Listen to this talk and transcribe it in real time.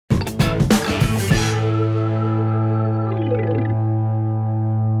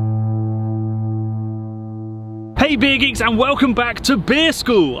Hey beer geeks, and welcome back to Beer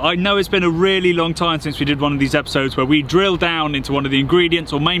School. I know it's been a really long time since we did one of these episodes where we drill down into one of the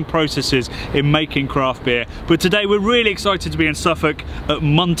ingredients or main processes in making craft beer, but today we're really excited to be in Suffolk at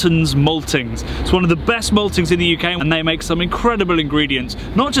Muntons Maltings. It's one of the best maltings in the UK, and they make some incredible ingredients,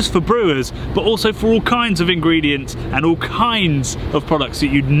 not just for brewers but also for all kinds of ingredients and all kinds of products that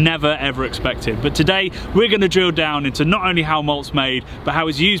you'd never ever expected. But today we're going to drill down into not only how malt's made but how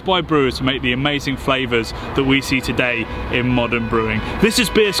it's used by brewers to make the amazing flavours that we see today in modern brewing. This is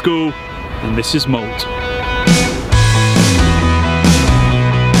Beer School and this is Malt.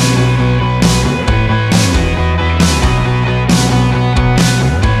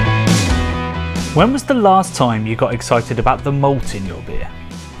 When was the last time you got excited about the malt in your beer?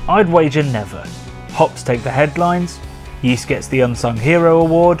 I'd wager never. Hops take the headlines, yeast gets the unsung hero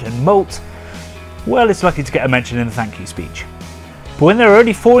award, and malt, well, it's lucky to get a mention in the thank you speech. But when there are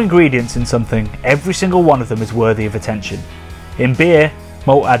only 4 ingredients in something, every single one of them is worthy of attention. In beer,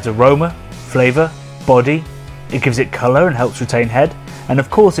 malt adds aroma, flavour, body, it gives it colour and helps retain head, and of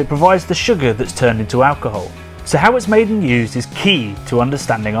course it provides the sugar that's turned into alcohol. So how it's made and used is key to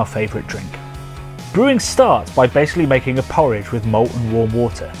understanding our favourite drink. Brewing starts by basically making a porridge with malt and warm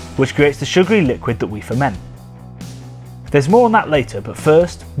water, which creates the sugary liquid that we ferment. There's more on that later, but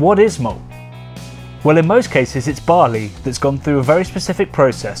first, what is malt? Well, in most cases it's barley that's gone through a very specific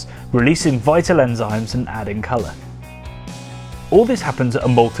process, releasing vital enzymes and adding colour. All this happens at a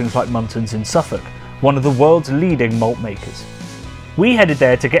maltings like Muntons in Suffolk, one of the world's leading malt makers. We headed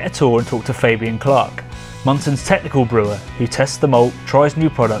there to get a tour and talk to Fabian Clark, Muntons' technical brewer who tests the malt, tries new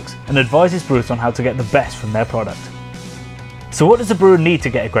products and advises brewers on how to get the best from their product. So what does a brewer need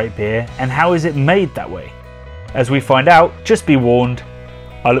to get a great beer, and how is it made that way? As we find out, just be warned,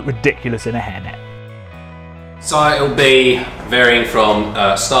 I look ridiculous in a hairnet. So it'll be varying from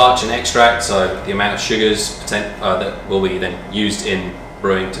starch and extract, so the amount of sugars that will be then used in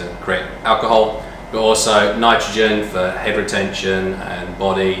brewing to create alcohol, but also nitrogen for head retention and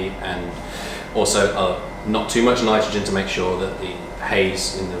body, and also not too much nitrogen to make sure that the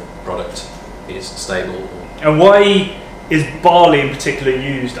haze in the product is stable. And why is barley in particular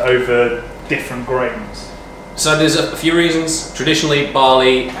used over different grains? So there's a few reasons. Traditionally,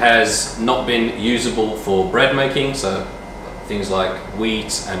 barley has not been usable for bread making, so things like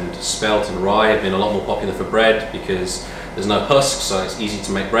wheat and spelt and rye have been a lot more popular for bread because there's no husk, so it's easy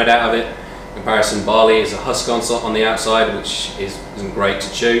to make bread out of it. In comparison, barley is a husk on the outside, which isn't great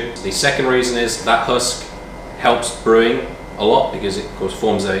to chew. The second reason is that husk helps brewing a lot because it of course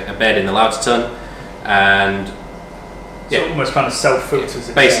forms a bed in the lauter tun, and so it almost kind of self-filters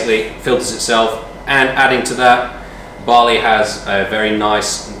itself. Basically filters itself. And adding to that, barley has a very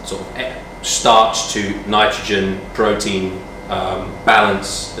nice sort of starch to nitrogen protein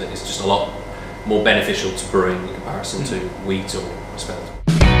balance that is just a lot more beneficial to brewing in comparison to wheat or spelt.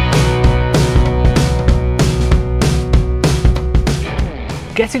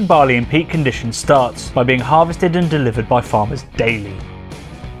 Getting barley in peak condition starts by being harvested and delivered by farmers daily.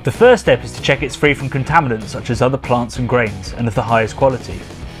 The first step is to check it's free from contaminants such as other plants and grains and of the highest quality.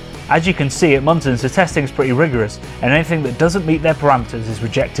 As you can see at Muntons, the testing is pretty rigorous, and anything that doesn't meet their parameters is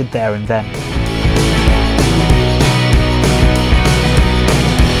rejected there and then.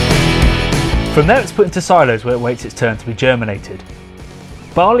 From there it's put into silos where it waits its turn to be germinated.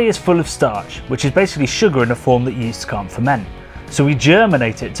 Barley is full of starch, which is basically sugar in a form that yeasts can't ferment, so we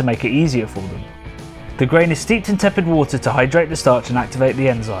germinate it to make it easier for them. The grain is steeped in tepid water to hydrate the starch and activate the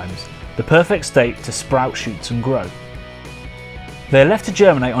enzymes, the perfect state to sprout shoots and grow. They are left to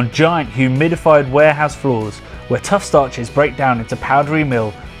germinate on giant humidified warehouse floors where tough starches break down into powdery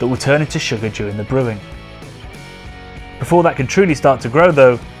meal that will turn into sugar during the brewing. Before that can truly start to grow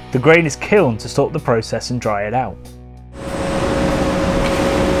though, the grain is kilned to stop the process and dry it out.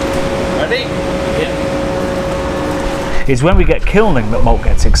 Ready? Yeah. It's when we get kilning that malt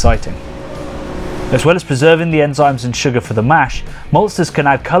gets exciting. As well as preserving the enzymes and sugar for the mash, maltsters can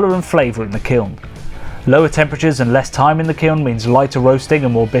add colour and flavour in the kiln. Lower temperatures and less time in the kiln means lighter roasting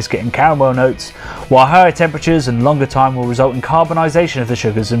and more biscuit and caramel notes, while higher temperatures and longer time will result in carbonisation of the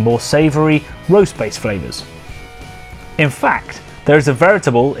sugars and more savoury, roast-based flavours. In fact, there is a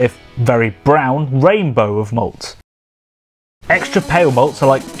veritable, if very brown, rainbow of malts. Extra pale malts are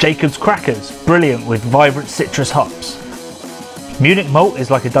like Jacob's crackers, brilliant with vibrant citrus hops. Munich malt is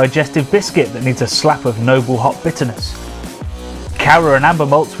like a digestive biscuit that needs a slap of noble hop bitterness. Cara and amber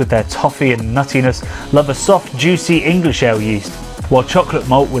malts with their toffee and nuttiness love a soft, juicy English ale yeast, while chocolate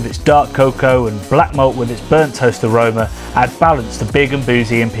malt with its dark cocoa and black malt with its burnt toast aroma add balance to big and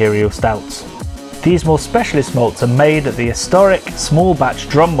boozy imperial stouts. These more specialist malts are made at the historic small batch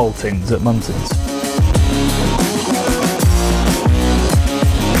drum maltings at Muntons.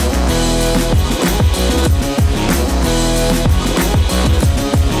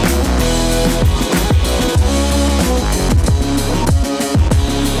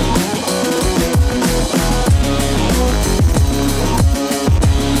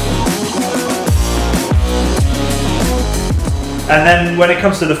 And then when it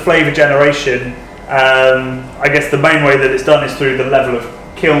comes to the flavour generation, I guess the main way that it's done is through the level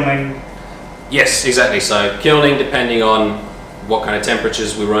of kilning. Yes, exactly. So kilning, depending on what kind of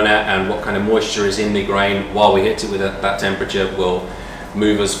temperatures we run at and what kind of moisture is in the grain while we hit it with that temperature, will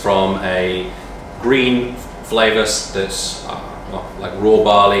move us from a green flavour that's like raw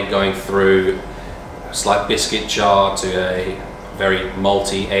barley going through a slight biscuit char to a very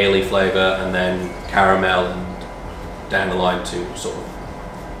malty, ale-y flavour, and then caramel, and down the line to sort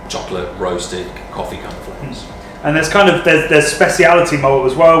of chocolate, roasted, coffee kind of flavours. And there's kind of there's speciality malt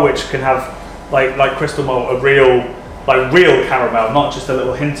as well, which can have like crystal malt, a real caramel, not just a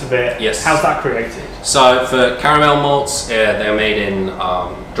little hint of it. Yes. How's that created? So for caramel malts, they're made in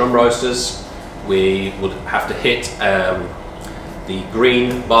drum roasters. We would have to hit the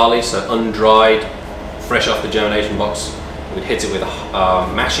green barley, so undried, fresh off the germination box. We'd hit it with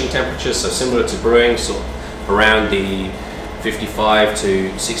a mashing temperature, so similar to brewing, sort of around the 55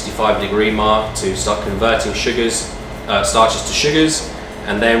 to 65 degree mark, to start converting sugars, starches to sugars,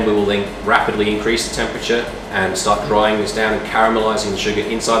 and then we will then rapidly increase the temperature and start drying this down and caramelizing the sugar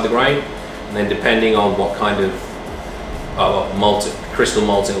inside the grain. And then depending on what kind of crystal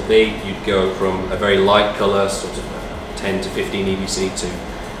malt it'll be, you'd go from a very light colour, sort of 10 to 15 EBC,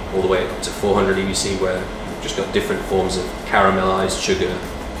 to all the way up to 400 EBC, where you've just got different forms of caramelized sugar in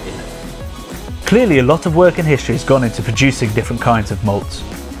it. Clearly a lot of work and history has gone into producing different kinds of malts.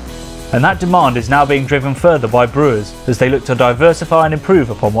 And that demand is now being driven further by brewers as they look to diversify and improve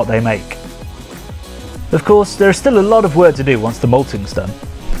upon what they make. Of course, there is still a lot of work to do once the malting's done.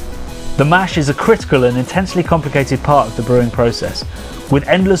 The mash is a critical and intensely complicated part of the brewing process, with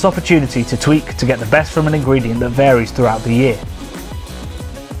endless opportunity to tweak to get the best from an ingredient that varies throughout the year.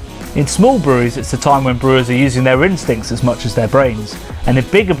 In small breweries, it's the time when brewers are using their instincts as much as their brains, and in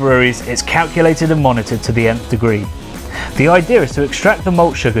bigger breweries, it's calculated and monitored to the nth degree. The idea is to extract the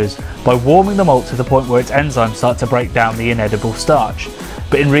malt sugars by warming the malt to the point where its enzymes start to break down the inedible starch.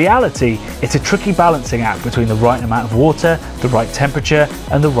 But in reality, it's a tricky balancing act between the right amount of water, the right temperature,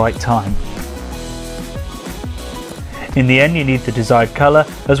 and the right time. In the end, you need the desired colour,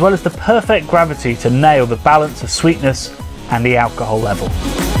 as well as the perfect gravity to nail the balance of sweetness and the alcohol level.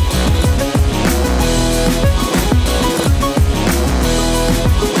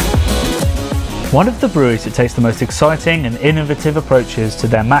 One of the breweries that takes the most exciting and innovative approaches to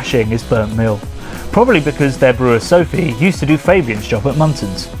their mashing is Burnt Mill, probably because their brewer Sophie used to do Fabian's job at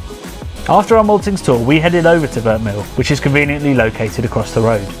Muntons. After our maltings tour, we headed over to Burnt Mill, which is conveniently located across the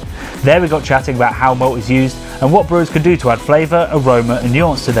road. There we got chatting about how malt is used and what brewers can do to add flavour, aroma and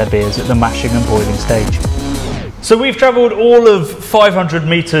nuance to their beers at the mashing and boiling stage. So we've travelled all of 500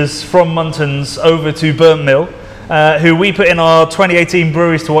 metres from Muntons over to Burnt Mill, who we put in our 2018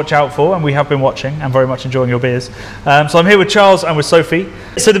 breweries to watch out for, and we have been watching and very much enjoying your beers. So I'm here with Charles and with Sophie.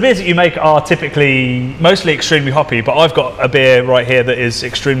 So the beers that you make are typically mostly extremely hoppy, but I've got a beer right here that is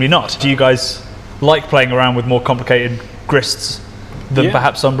extremely not. Do you guys like playing around with more complicated grists than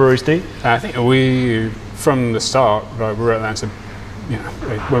perhaps some breweries do? I think we, from the start, right, we wrote that to, you know,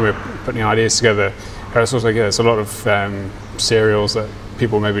 when we were putting ideas together, it's also like, there's a lot of cereals that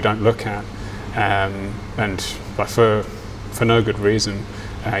people maybe don't look at, and like for no good reason.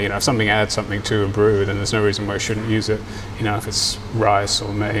 You know, if something adds something to a brew, then there's no reason why you shouldn't use it. You know, if it's rice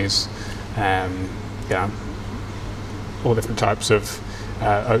or maize, yeah, all different types of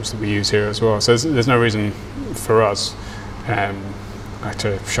oats that we use here as well. So there's no reason for us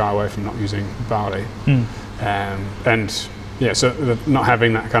to shy away from not using barley. And yeah, so not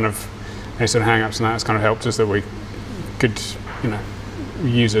having that kind of any sort of hang-ups and that has kind of helped us, that we could, you know,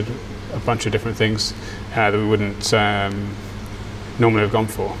 use a bunch of different things that we wouldn't normally have gone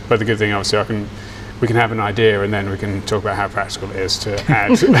for. But the good thing, obviously, we can have an idea and then we can talk about how practical it is to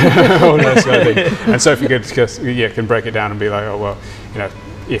add all that sort of thing. And Sophie can break it down and be like, oh well, you know,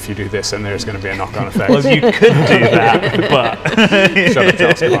 if you do this, then there's going to be a knock-on effect. Well, you could do that, but shut up,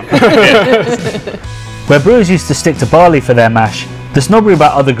 Charles, come on. Where brewers used to stick to barley for their mash, the snobbery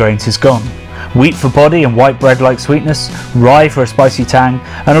about other grains is gone. Wheat for body and white bread-like sweetness, rye for a spicy tang,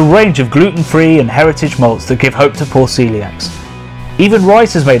 and a range of gluten-free and heritage malts that give hope to poor celiacs. Even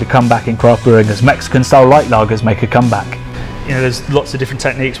rice has made a comeback in craft brewing as Mexican-style light lagers make a comeback. You know, there's lots of different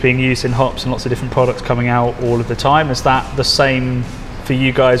techniques being used in hops and lots of different products coming out all of the time. Is that the same for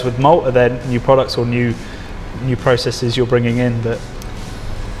you guys with malt? Are there new products or new processes you're bringing in that?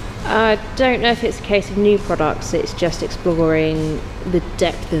 I don't know if it's a case of new products, it's just exploring the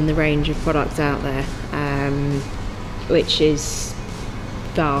depth and the range of products out there, which is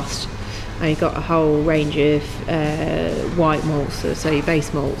vast. And you've got a whole range of white malts, so your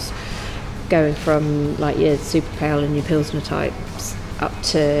base malts, going from like your super pale and your Pilsner types up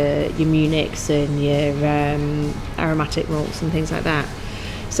to your Munichs and your aromatic malts and things like that.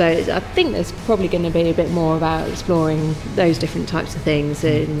 So I think there's probably going to be a bit more about exploring those different types of things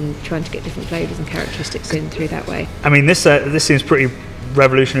and trying to get different flavours and characteristics in through that way. I mean, this seems pretty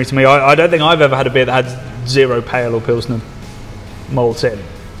revolutionary to me. I don't think I've ever had a beer that had 0 pale or Pilsner malt in.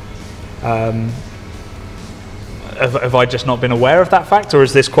 Have I just not been aware of that fact, or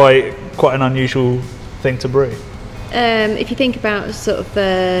is this quite an unusual thing to brew? If you think about sort of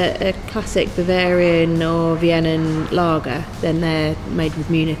a classic Bavarian or Vienna lager, then they're made with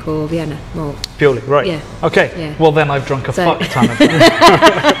Munich or Vienna malt. Purely, right? Yeah. Okay. Yeah. Well, then I've drunk a fuck ton of them.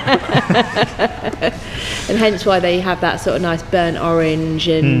 And hence why they have that sort of nice burnt orange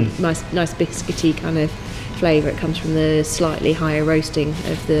and nice biscuity kind of flavour. It comes from the slightly higher roasting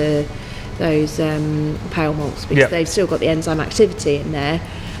of those pale malts, because they've still got the enzyme activity in there,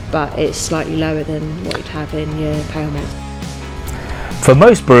 but it's slightly lower than what you'd have in your pale malt. For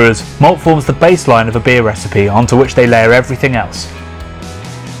most brewers, malt forms the baseline of a beer recipe onto which they layer everything else.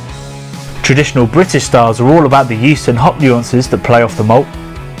 Traditional British styles are all about the yeast and hop nuances that play off the malt.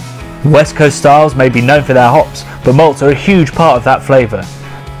 West Coast styles may be known for their hops, but malts are a huge part of that flavour.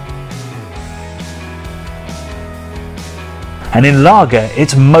 And in lager,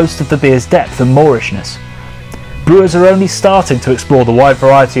 it's most of the beer's depth and moorishness. Brewers are only starting to explore the wide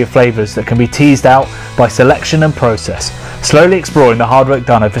variety of flavours that can be teased out by selection and process, slowly exploring the hard work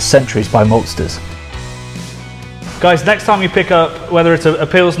done over centuries by maltsters. Guys, next time you pick up, whether it's a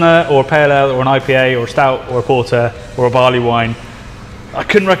Pilsner or a Pale Ale or an IPA or a Stout or a Porter or a barley wine, I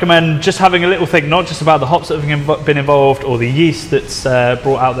couldn't recommend just having a little think, not just about the hops that have been involved or the yeast that's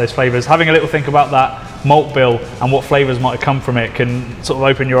brought out those flavours. Having a little think about that malt bill and what flavours might have come from it can sort of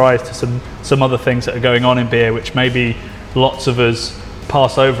open your eyes to some other things that are going on in beer, which maybe lots of us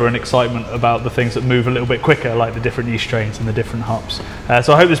pass over in excitement about the things that move a little bit quicker, like the different yeast strains and the different hops.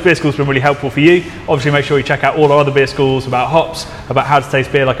 So I hope this beer school's been really helpful for you. Obviously make sure you check out all our other beer schools about hops, about how to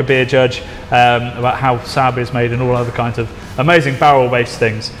taste beer like a beer judge, about how sour beer is made and all other kinds of amazing barrel based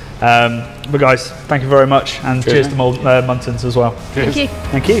things. But guys, thank you very much, and cheers to Muntons as well. Thank you.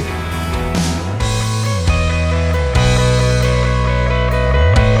 Thank you.